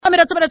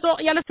ya tshebeletso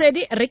ya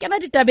lesedi re kena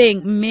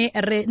ditabeng mme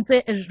re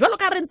ntse jwalo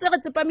ka re ntse re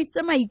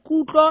tsepamisitse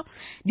maikutlo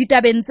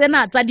ditabeng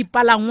tsena tsa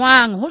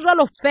dipalangwang ho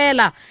jwalo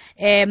fela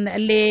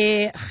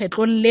le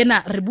kgetlong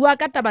lena re bua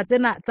ka taba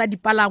tsena tsa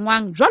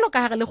dipalangwang jwalo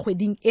ka ha re le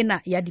kgweding ena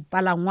ya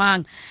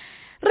dipalangwang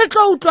re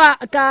tlo utlwa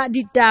ka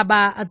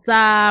ditaba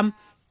tsa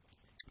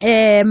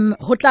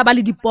ho tla ba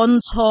le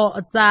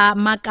dipontsho tsa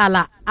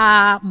makala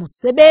a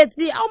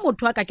mosebetsi a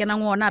motho a ka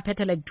kenang ona a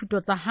phethela dithuto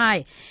tsa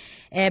hae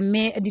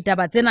mme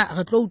ditaba tsena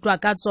re tlo utlwa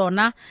ka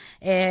tsona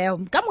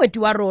ka moeti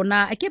wa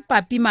rona ke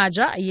Papi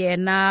Maja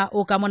yena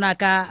o ka mona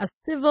ka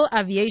Civil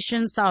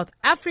Aviation South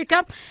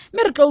Africa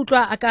mme re tlo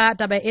utlwa ka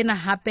taba ena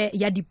hape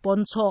ya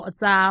dipontsho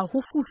tsa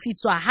ho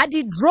fufiswa ha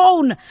di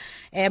drone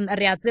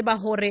re a tseba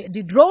hore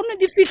di drone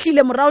di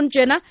fihlile morao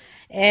tjena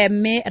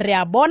mme re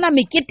a bona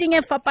meketing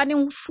e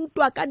fapaneng ho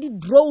shutwa ka di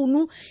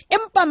drone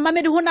empa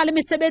mmamedi hona le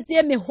mesebetsi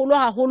e meholo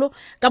haholo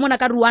ka mona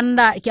ka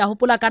Rwanda ke a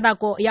hopola ka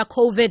nako ya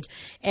COVID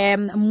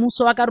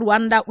mmuso wa ka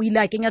Rwanda o ile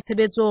a kenya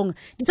tshebetsong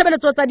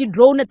ditshebeletso tsa di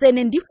drone tse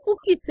neng di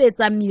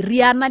fufisetsa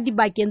meriana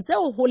dibakeng tse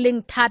ho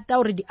leng thata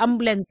hore di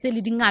ambulance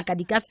le dingaka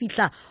di ka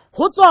fihla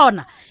ho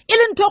tsona e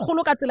le ntho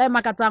kgolo ka tsela e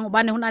makatsang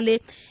hobane hona le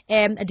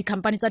di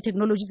company tsa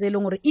technology tse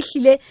leng hore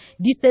ihlile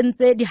di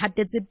sentse di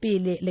hatetse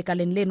pele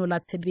lekaleng leno la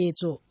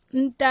tshebetso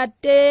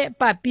ntate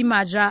Papi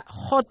Maja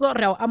khotso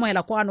re o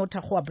amohela ko ana o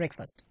thakgoa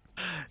breakfast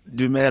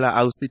dumela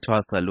ausi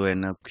Twasa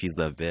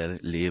Skuzabell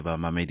le ba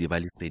mamedi ba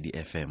Lesedi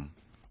FM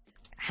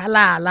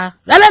halala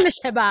la le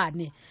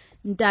shebane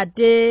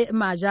ntate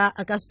Maja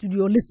ka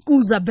studio le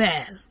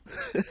Skuzabell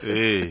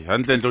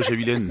hantle ntlo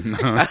shebile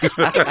nna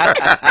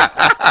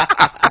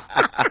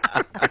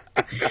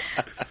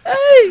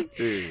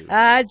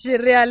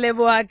jere a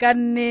leboha ka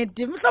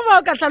nnete mohlomong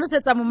o ka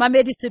hlalosetsa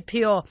momamedi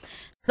sepheo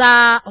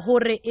sa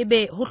hore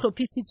ebe ho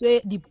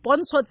hlophisitswe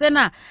dipontsho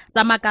tsena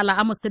tsa makala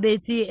a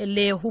mosebetsi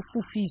le ho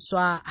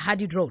fufiswa ha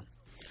di drone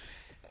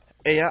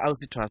Eya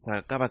ausi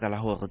Twasa ka baka la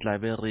hore re tla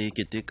be re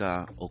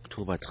keteka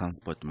October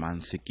Transport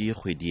Month ke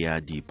kgwedi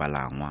ya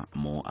dipalangwa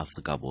mo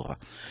Afrika Borwa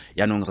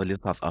yaanong re le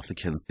South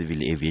African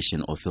Civil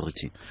Aviation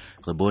Authority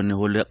re bone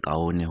ho le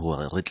kaone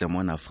hore re tle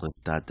mona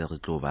Freestata re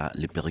tlo ba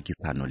le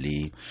perekisano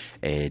le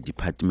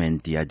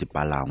department ya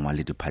dipalangwa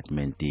le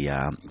department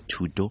ya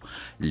thuto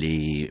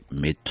le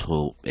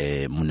metro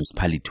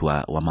municipality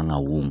wa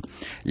Mangaung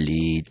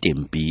le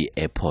Tempi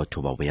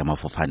airport ba boya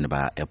mafofane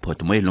ba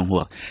airport mo eleng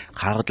hore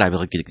ga re tla be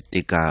re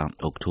keteka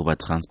October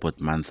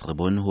Transport Month re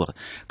bone hore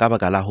ka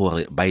baka la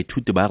hore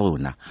baithuti ba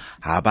rona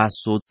ha ba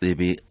so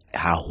tsebe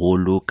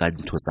haholo ka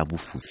dintho tsa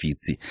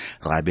bofufisi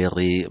ra be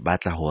re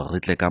batla hore re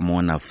tle ka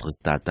mona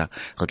Freestata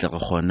re tle re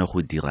kgone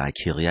go dira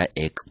career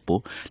expo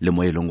le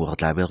mo eleng gore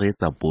tla be re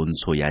etsa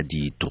bontsho ya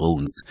di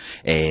drones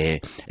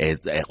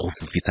go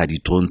fufisa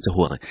di drones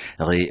hore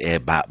re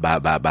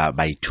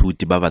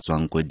baithuti ba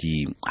tswang ko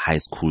di high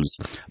schools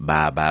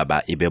ba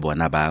ebe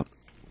bona ba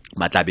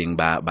matlabeng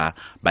ba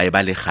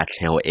le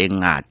kgatlhego e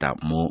ngata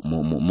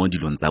mo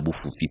dilong tsa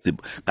bofufisi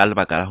ka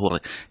lebaka la hore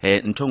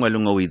ntho ngwe le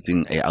ngwe o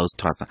itseng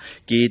Austrasa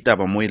ke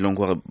taba mo ileng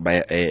gore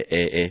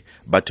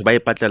batho ba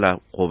ipatlela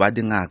go ba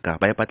dingaka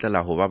ba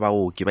ipatlela go ba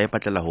baoki ba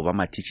ipatlela go ba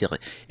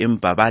matitjhere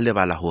empa ba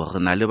lebala hore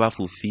re na le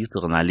bafufisi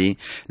re na le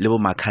bo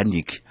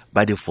mechanic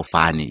ba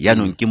difofane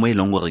yaanong ke mo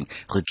ileng gore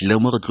re tlile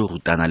mo re tlo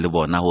rutana le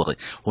bona hore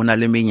hona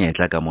le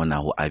menyetla ka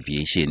mona ho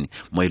aviation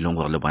mo ileng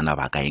gore le bona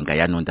ba ka enka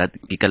yaanong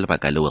ke ka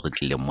lebaka le re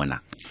tlile mona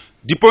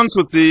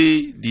dipontsho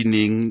tse di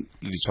neng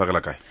le di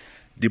tshwarela kae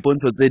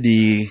dipontsho tse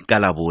di ka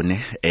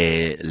labone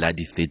la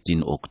di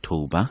 13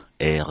 October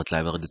re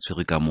tla be re di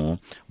tshwere ka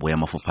mo boya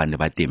mafofane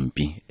ba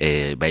Tempi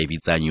ba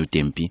ebitsa New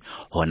Tempi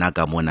hona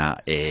ka mona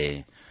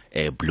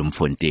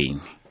Bloemfontein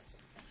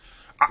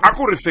a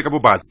ko re fe ka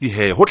bo batsi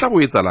ho tla bo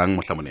etsalang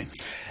mohlamonene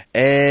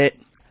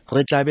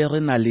re tla be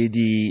re na le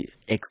di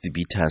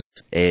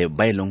exhibitors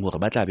ba ileng hore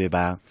ba tla be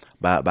ba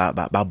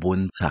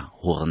bontsha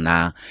hore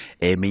na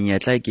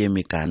menyetla ke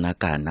mekana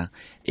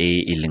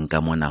e leng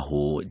ka mona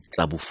ho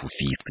tsa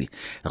bofufisi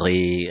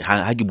re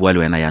ha ke bua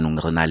le wena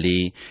yaanong re na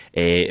le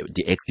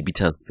di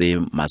exhibitors tse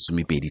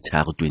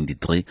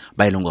 23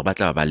 ba ileng gore ba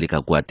tla ba le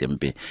ka kwa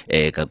Tempe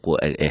ka go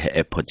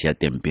airport ya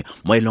Tempe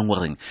mo ileng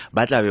gore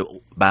ba tla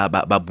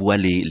ba bua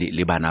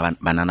le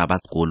banana ba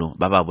sekolo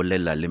ba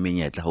bolella le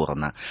menyetla hore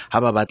na ha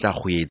ba batla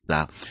go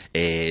etsa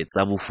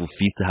tsa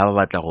bofufisi ha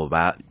ba batla go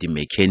ba di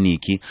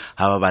mechanic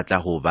ha ba batla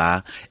go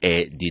ba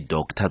di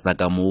doctor tsa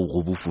ka mo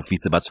go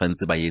bofufisi ba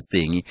tshwantse ba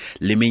yetseng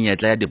le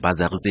menyetla ya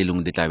di-bursary tse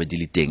leng di tlabe di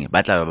le teng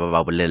ba tla ba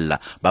bolella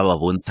ba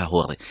bontsha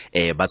hore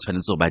ba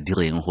tshwanetse ba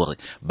direng hore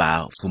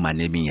ba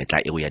fumane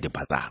menyetla eo ya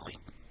di-bursary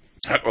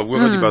wa bua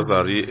ka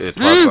di-bursary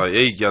Twasa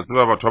ke a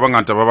tseba batho ba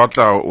bangata ba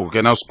batla o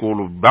kena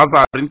sekolo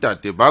bursary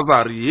ntate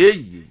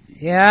bursary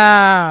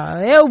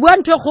o bua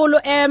ntho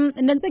kgolo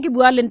ne ntse ke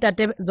bua le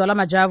ntate Zola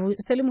Majavu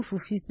se le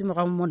mofufisi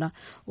morao mona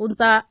o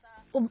ntsa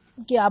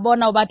ke a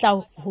bona o batla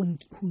ho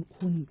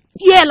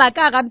tiela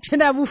ka ga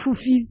ntena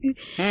bofufisi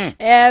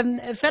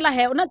fela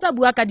he ona tsa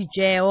bua ka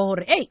dijeo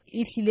hore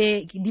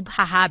ehlile di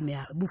phahame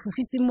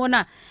bofufisi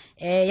mona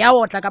ya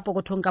otla ka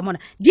pokothong ka mona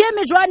di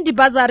eme jwang di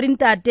bazari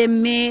ntate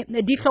mme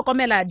di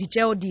hlokomela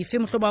dijeo di fe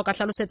mohlobo ka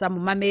hlalosetsa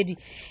momamedi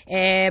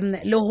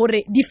le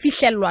hore di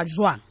fihlellwa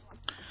jwang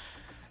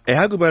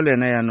ha go ba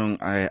lena yanong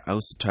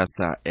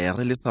Twasa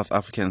re le South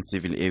African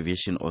Civil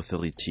Aviation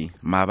Authority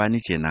maabane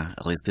tjena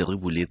re se re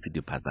buletse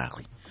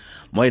dibazari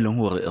mo eleng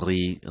hore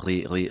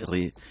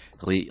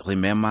re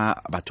mema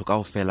batho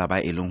kaofela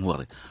ba eleng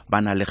hore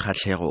ba na le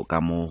kgatlhego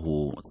ka mo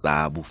ho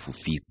tsa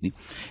bofufisi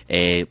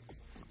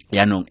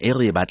yanong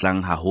re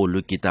batlang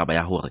haholo ke taba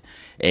ya hore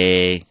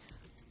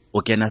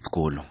o kena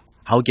sekolo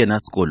ha o kena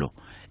sekolo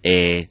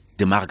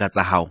dimarka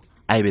tsa hao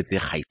a ebetse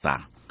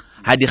khaisang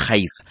ha di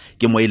khaisa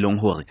ke mo eleng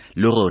hore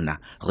le rona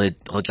re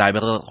tla be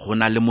re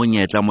gona le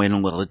monyetla mo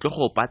eleng hore re tlo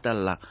go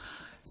patalla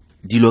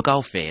dilo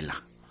kaofela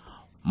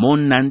mo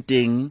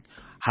nnanteng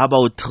ha ba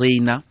o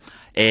trainer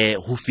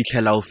ho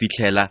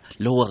fitlela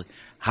le hore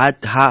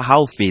ha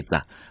o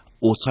fetsa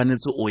o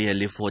tshwanetse o ye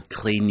le for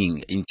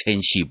training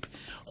internship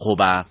go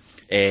ba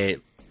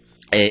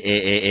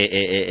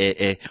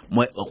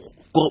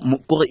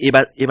kore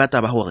e ba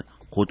taba hore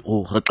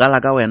re qala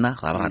ka wena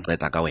ra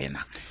qeta ka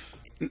wena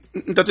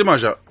Ntate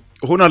Maja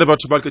ho na le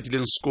batho ba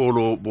ketileng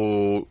sekolo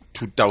bo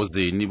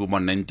 2000 bo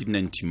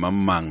 1990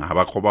 mamang ha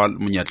ba khoba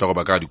monyetla go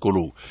ba ka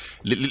dikolong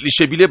le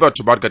shebile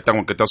batho ba ka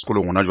tangwa keta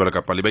sekolong hona jwale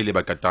ka pale ba ile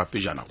ba ka ta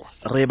pejana kwa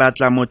re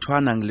batla motho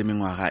a nang le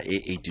mengwaga e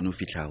 18 o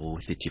fitla go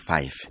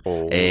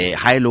 35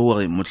 ha ile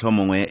hore motlho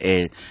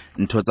mongwe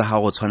ntho tsa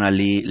ha go tshwana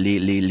le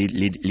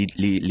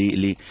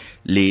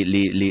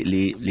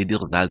di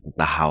results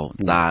tsa hao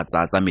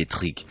tsa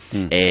matric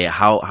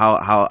ha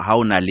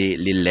o na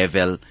le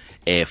level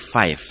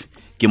 5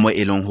 ke mo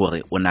eleng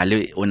hore o na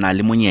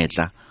le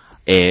monyetla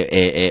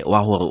wa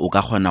hore o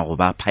ka khona go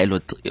ba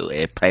pilot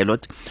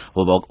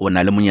go ba o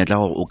na le monyetla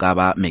hore o ka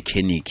ba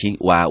mechanic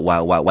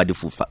wa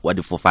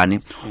difofane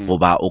go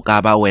ba o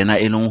ka ba wena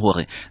eleng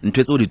hore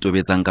ntwe tse o di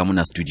tobetsang ka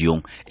mona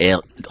studiong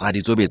ga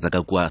di tobetsa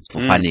ka kwa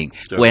sefofaneng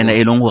wena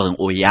eleng hore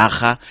o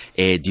yaga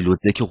dilo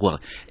tse ke gore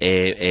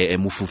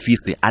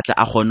mofufisi a tla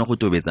a gone go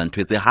tobetsa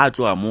ntwe tse ha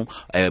tloa mo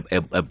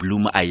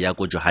Bloem a ya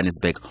go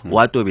Johannesburg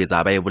wa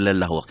tobetsa ba e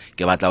bolella hore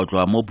ke batla o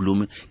tloa mo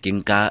Bloem ke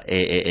nka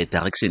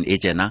direction e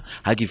jena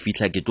ha ke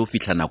fitla ke to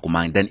fitla nako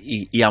mang then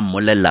ya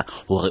mmolella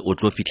hore o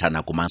tlo fitla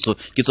nako mang so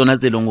ke tsona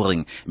tse leng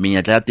hore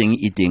menyetla ya teng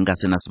e teng ka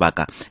sena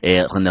sebaka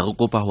re ne re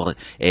kopa hore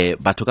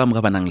batho ka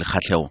moka ba nang le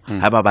kgatlhego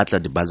ha ba batla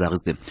dibazari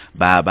tse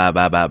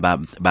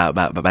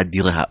ba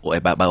dire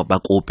ba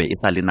kope e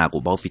sa le nako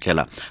ba o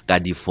fitlela ka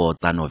di 4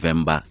 tsa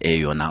November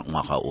yona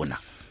ngwaga ona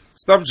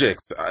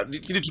subjects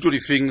ke dithuto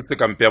difeng tse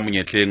kampea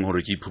monyetleng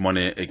hore ke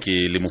iphumane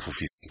ke le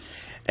mofufisi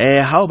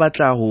ha o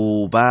batla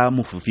ho ba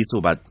mofufisi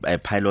o ba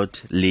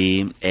pilot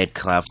le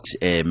aircraft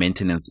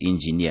maintenance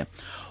engineer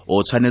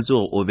o tshwanetse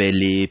o be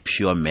le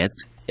pure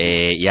maths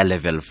ya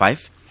level 5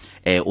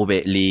 o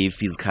be le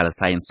physical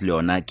science le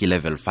yona ke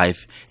level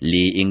 5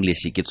 le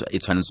English ke e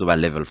tshwanetse ba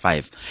level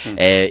 5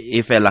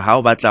 e fela ha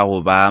o batla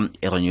go ba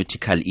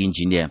aeronautical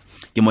engineer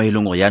ke mo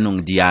helong go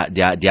yanong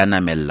dia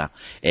namella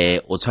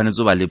o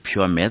tshwanetse ba le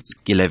pure maths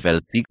ke level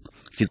 6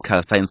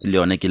 physical science le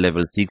yone ke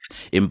level 6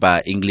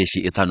 empa English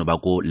e sa no ba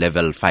ko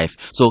level 5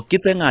 so ke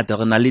tsengata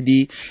re na le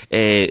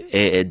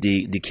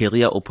di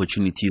career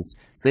opportunities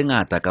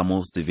tsengata ka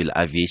mo civil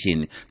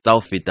aviation tsa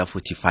o feta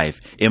 45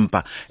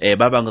 empa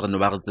ba bang re no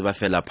ba re tseba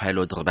fela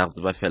pilot re ba re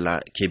tseba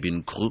fela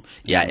cabin crew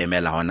ya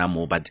emela hona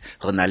mo but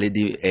re na le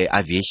di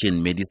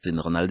aviation medicine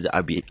re na le di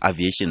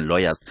aviation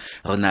lawyers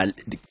re na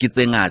ke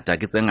tsengata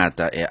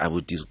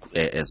abuti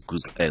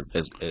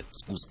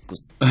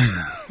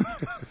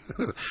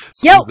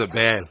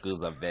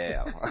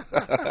Skuzabell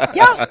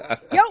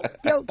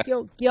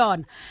yo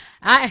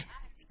ai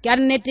ka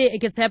nnete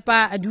ke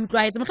tshepa di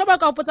utlwaetse mohlaba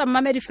ka hopotsa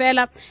mmamedi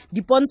fela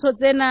dipontsho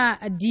tsena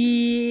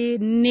di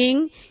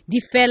neng di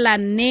fela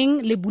neng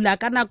le bula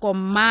ka nako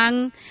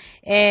mang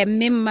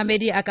mme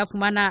mmamedi a ka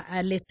fumana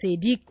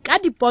lesedi ka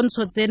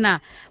dipontsho tsena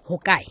ho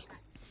kae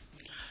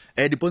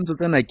dipontsho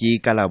tsena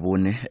ke ka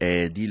labone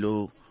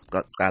dilo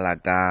qala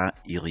ka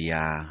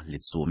iria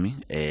lesome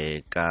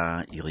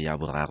ka iria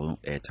boraro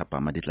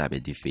thapama di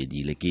tlabe di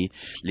fedile ke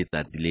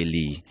letsatsi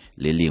le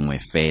lengwe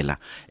fela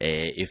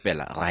e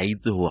fela ra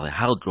itse hore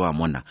ha re tloa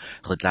mona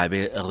re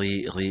tlabe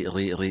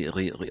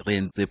re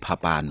ntse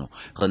phapano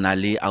re na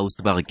le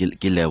ausi ba re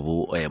ke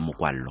lebo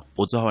mokwallo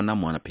o tswa hona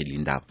mona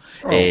Pelindaba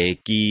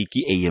ke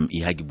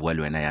AME ha ke bua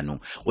le wena yanong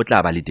o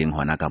tla ba le teng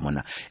hona ka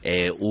mona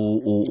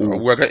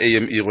o bua ka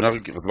AME rona re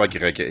tseba ke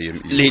reke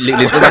AME le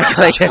tseba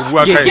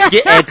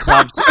ke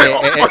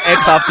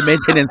aircraft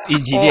maintenance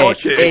engineer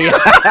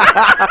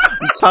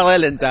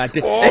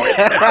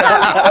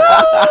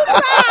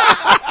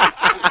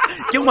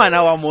ke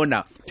ngwana wa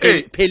mona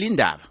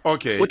Pelindaba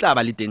Okay. o tla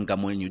ba le teng ka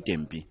mo New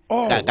Tempi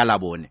ka la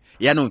bone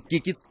yaanong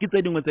ke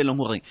tse dingwe tse leng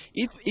gore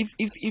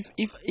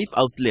if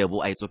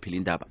Auslebo a etswa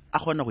Pelindaba a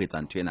gona go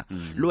etsa ntwena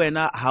le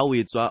wena ha o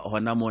etswa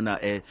hona mona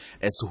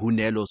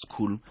Sehunelo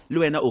school le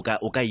wena o ka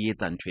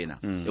etsa ntwena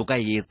o ka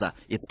etsa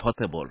it's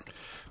possible.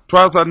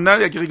 Twasa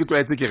nna ya ke re ke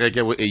tlwaetse ke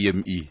reke bo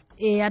AME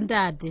ya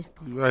ntate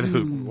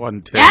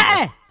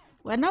 110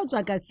 wena o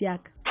tswa ka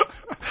siaka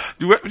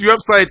di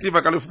website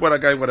ba ka le fumana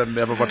kae bona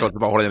mme ba batla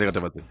tseba hore ya ka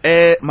tabatse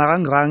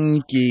marangrang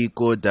ke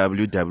ko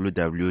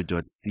www.caa.co.za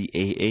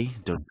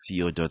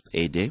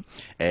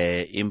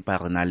empa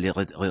rena le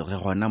re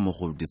gona mo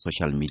go di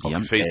social media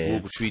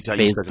Facebook, Twitter,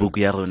 Facebook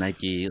ya rona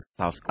ke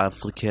South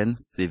African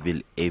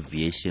Civil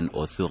Aviation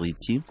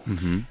Authority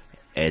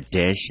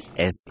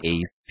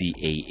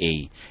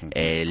 -SACAA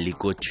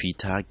liko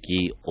Twitter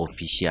ke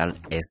official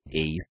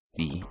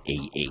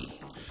SACAA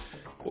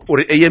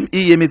or AME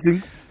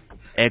emetseng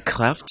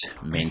aircraft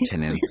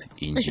maintenance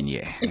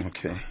engineer.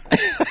 Okay.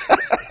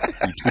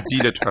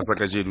 Ithutile Twasa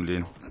ka jeno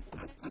leno.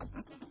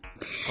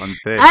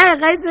 Konse. ai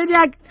ga itse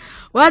diak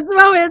wa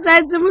tseba o etsa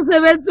itse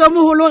mosebetsi wa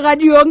moholo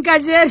radiong ka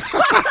jeno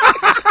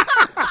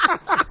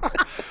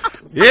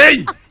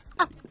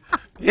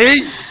Hey!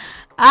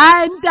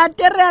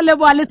 ntate re le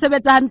boa le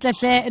sebetsa hantle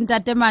hle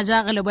ntate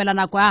Maja re le boela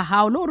nako ya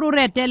hao le o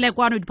re etele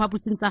kwano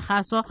diphaposing tsa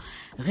gaso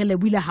re le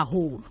buile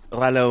haholo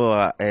ra le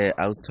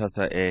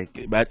Twasa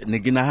ne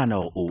ke nagana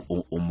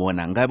o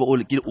mona ngabe o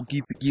ke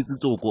itse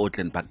go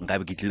Auckland Park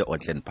ngabe ke tlile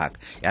Auckland Park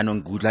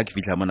yaanong good luck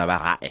fitla mona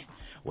ba gae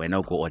wena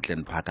o go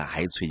Auckland Park ha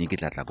e tshwenye ke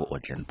tlatla go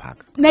Auckland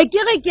Park ne ke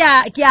re ke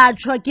a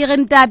tshwa ke re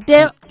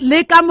ntate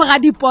le ka mora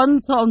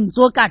dipontsho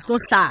ntso ka tlo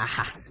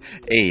hlaha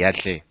ya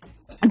hle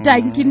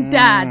Thanki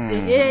ntate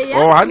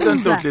hantle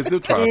utletse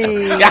Twasa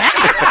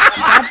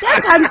ntate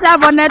tshwantse a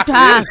bone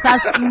Twasa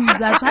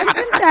Skuzabell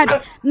tshwantse ntate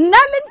nna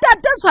le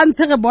ntate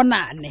tshwantse re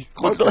bonane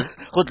go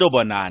tlo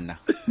bonana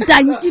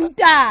Thanki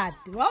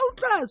ntate wa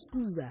utlwa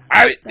Skuzabell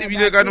ai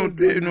ebile ka no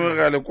teno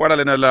ga le kwala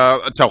lena la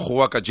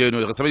thakgowa ka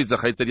jeno re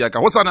sebedisa gaitse di aka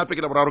go sana hape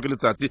ke la boraro ke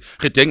letsatsi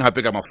re teng hape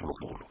ka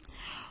mafolofolo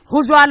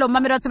go jwalo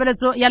mamelo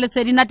tshebeletso ya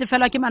lesedi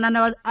natefelwa ke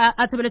manane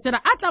a tshebeletso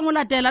a tla mo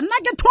latela nna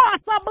ke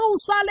Twasa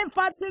Skuzabell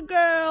lefatshe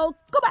girl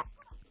kuba